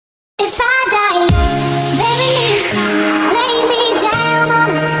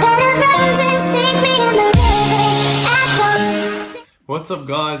What's up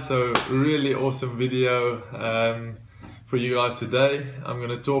guys? So really awesome video for you guys today. I'm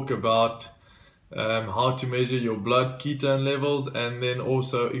going to talk about how to measure your blood ketone levels and then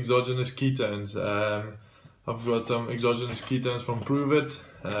also exogenous ketones. I've got some exogenous ketones from Pruvit.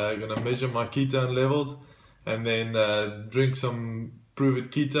 I'm going to measure my ketone levels and then drink some Pruvit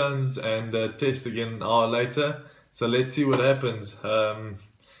ketones and test again an hour later. So let's see what happens. So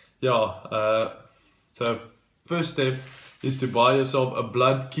first step is to buy yourself a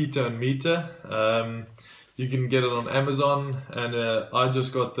blood ketone meter. You can get it on Amazon, and I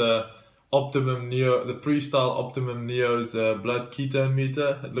just got the Optimum Neo, the Freestyle Optimum Neo's blood ketone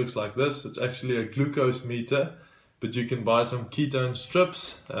meter. It looks like this. It's actually a glucose meter, but you can buy some ketone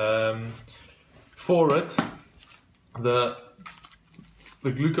strips for it. The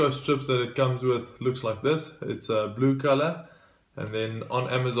glucose strips that it comes with looks like this. It's a blue color, and then on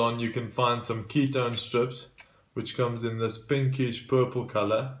Amazon you can find some ketone strips which comes in this pinkish purple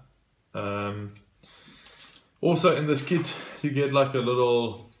color. Also in this kit you get like a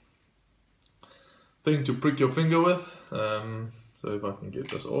little thing to prick your finger with. So if I can get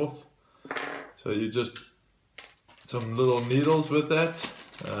this off, so you just some little needles with that.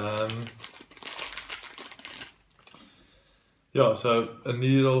 So a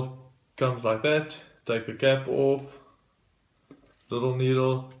needle comes like that. Take the cap off, little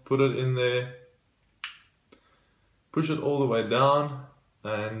needle, put it in there, push it all the way down,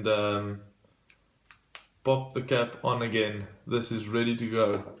 and pop the cap on again. This is ready to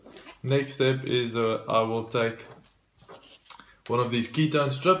go. Next step is I will take one of these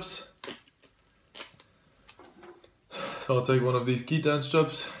ketone strips. So I'll take one of these ketone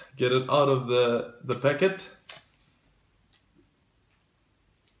strips, get it out of the packet,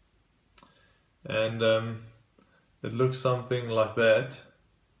 and it looks something like that.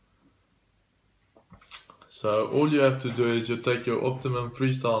 So all you have to do is you take your Optimum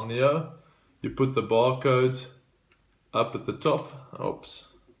Freestyle Neo, you put the barcodes up at the top.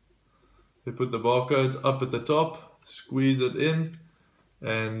 You put the barcodes up at the top, squeeze it in,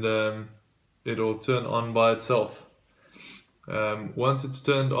 and it'll turn on by itself. Once it's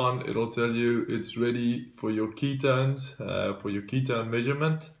turned on, it'll tell you it's ready for your ketones, for your ketone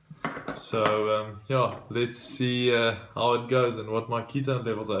measurement. So let's see how it goes and what my ketone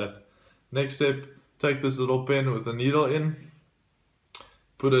levels are at. Next step, take this little pen with a needle in,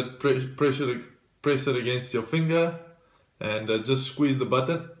 put it, press it against your finger, and just squeeze the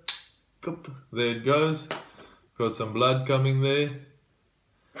button. There it goes. Got some blood coming there.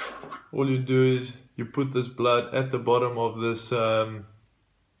 All you do is you put this blood at the bottom of this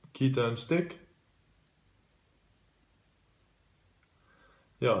ketone stick.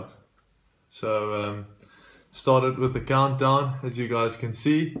 So started with the countdown, as you guys can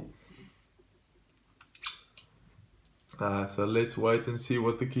see. So let's wait and see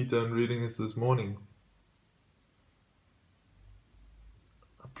what the ketone reading is this morning.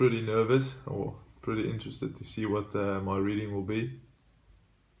 I'm pretty nervous, or pretty interested to see what my reading will be.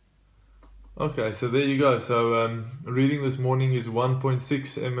 Okay, so there you go. So reading this morning is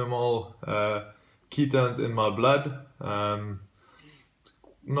 1.6 mmol ketones in my blood.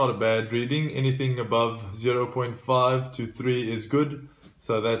 Not a bad reading. Anything above 0.5 to 3 is good.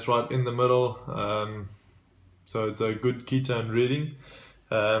 So that's right in the middle. So it's a good ketone reading.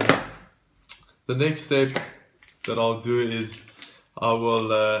 The next step that I'll do is I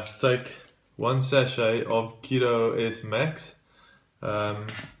will take one sachet of Keto S Max.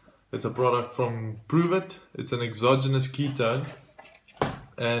 It's a product from Pruvit. It's an exogenous ketone,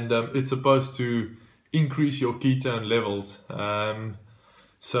 and it's supposed to increase your ketone levels.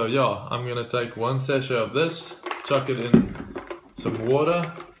 So I'm gonna take one sachet of this, chuck it in some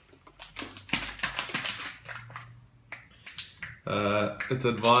water. It's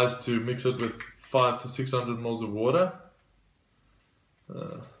advised to mix it with 500 to 600 ml of water.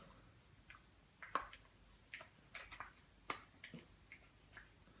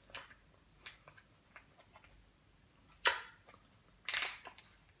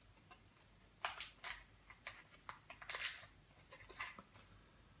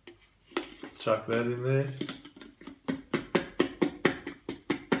 Chuck that in there.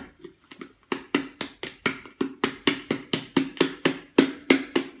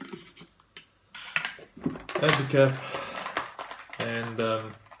 Add the cap, and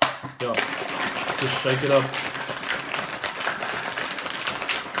just shake it up.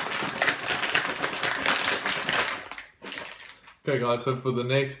 Okay guys, so for the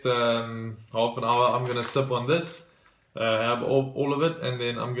next half an hour I'm gonna sip on this, have all of it, and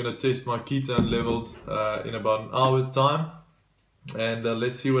then I'm gonna test my ketone levels in about an hour's time, and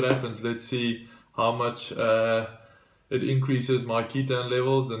let's see what happens. Let's see how much it increases my ketone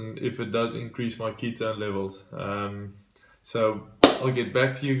levels, and if it does increase my ketone levels. So I'll get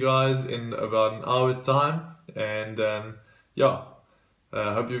back to you guys in about an hour's time, and yeah,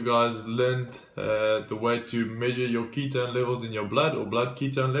 hope you guys learned the way to measure your ketone levels in your blood, or blood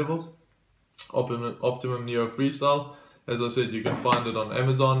ketone levels. Optimum Neo Freestyle, as I said, you can find it on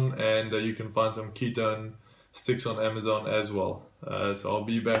Amazon, and you can find some ketone sticks on Amazon as well. So I'll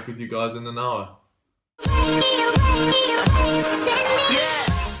be back with you guys in an hour.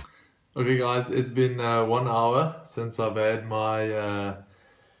 Okay guys, it's been 1 hour since I've had my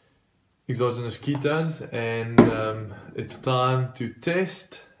exogenous ketones, and it's time to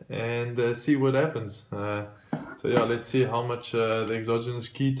test and see what happens. So yeah, let's see how much the exogenous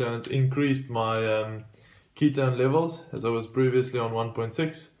ketones increased my ketone levels, as I was previously on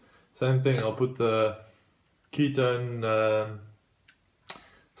 1.6. Same thing, I'll put the ketone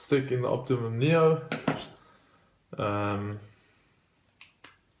stick in the Optimum Neo.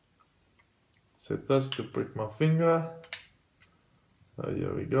 Set this to prick my finger. So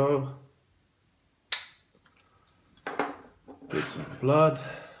here we go. Get some blood.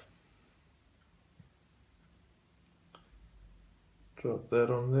 Drop that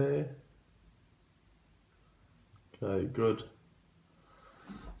on there. Okay, good.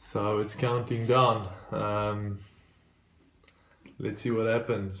 So it's counting down. Let's see what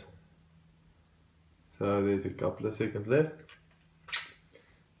happens. So there's a couple of seconds left,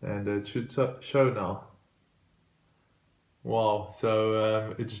 and it should show now. Wow,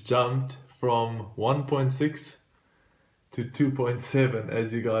 so it's jumped from 1.6 to 2.7,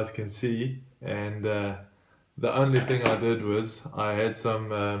 as you guys can see, and the only thing I did was I had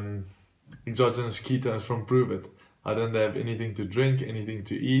some exogenous ketones from Pruvit. I didn't have anything to drink, anything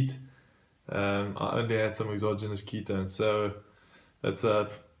to eat. I only had some exogenous ketones, so that's a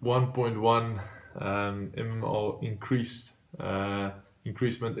 1.1 mmol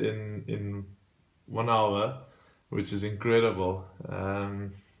increasement in 1 hour, which is incredible.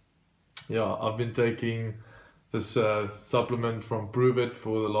 Yeah, I've been taking this supplement from Pruvit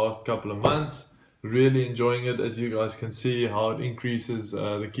for the last couple of months. Really enjoying it, as you guys can see how it increases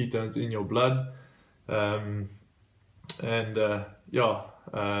the ketones in your blood.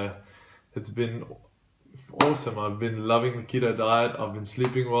 Yeah, it's been awesome. I've been loving the keto diet. I've been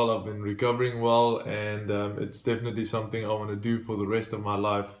sleeping well, I've been recovering well, and it's definitely something I want to do for the rest of my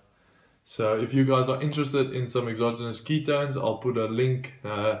life. So if you guys are interested in some exogenous ketones, I'll put a link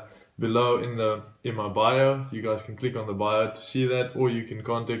below in my bio. You guys can click on the bio to see that, or you can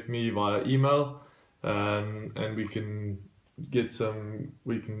contact me via email, and we can get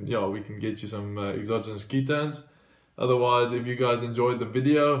you some exogenous ketones. Otherwise, if you guys enjoyed the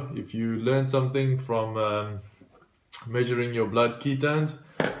video, if you learned something from measuring your blood ketones,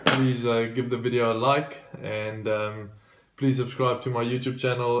 please give the video a like, and please subscribe to my YouTube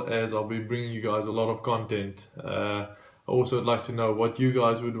channel, as I'll be bringing you guys a lot of content. I also would like to know what you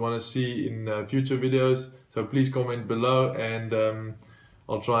guys would want to see in future videos, so please comment below, and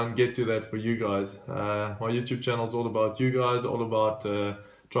I'll try and get to that for you guys. My YouTube channel is all about you guys, all about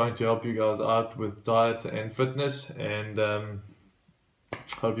trying to help you guys out with diet and fitness, and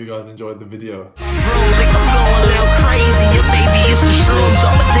hope you guys enjoyed the video. I'm going a little crazy, yeah, baby, it's the shrooms,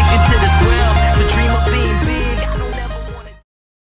 I'm addicted to the